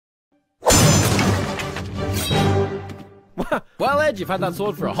Well, Ed, you've had that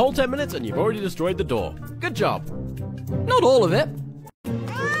sword for a whole 10 minutes and you've already destroyed the door. Good job. Not all of it.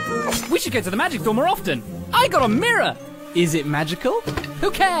 We should go to the magic door more often. I got a mirror. Is it magical? Who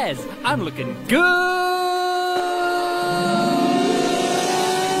cares? I'm looking good.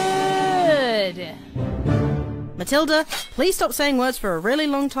 Matilda, please stop saying words for a really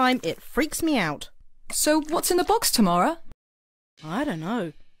long time. It freaks me out. So what's in the box, Tamara? I don't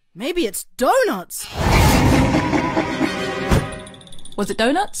know. Maybe it's donuts. Was it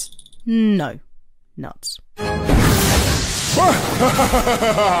donuts? No. Nuts.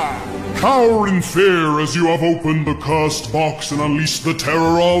 Cower in fear as you have opened the cursed box and unleashed the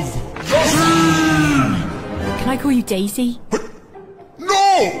terror of... Can I call you Daisy?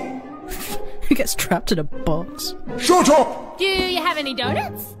 No! Who gets trapped in a box? Shut up! Do you have any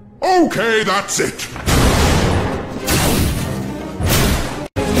donuts? Okay, that's it.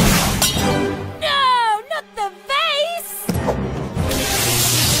 No, not the vase!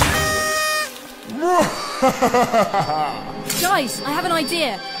 Guys, I have an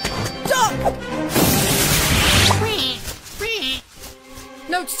idea. Duck!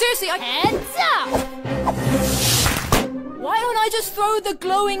 No, seriously, Heads up! Why don't I just throw the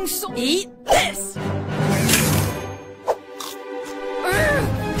glowing Eat this!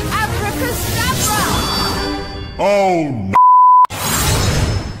 Abracadabra! Oh, no.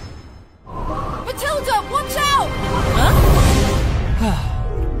 Matilda, watch out!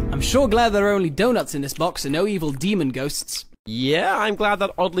 I'm sure glad there are only donuts in this box and no evil demon ghosts. Yeah, I'm glad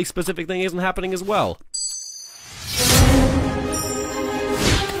that oddly specific thing isn't happening as well.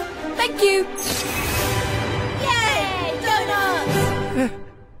 Thank you!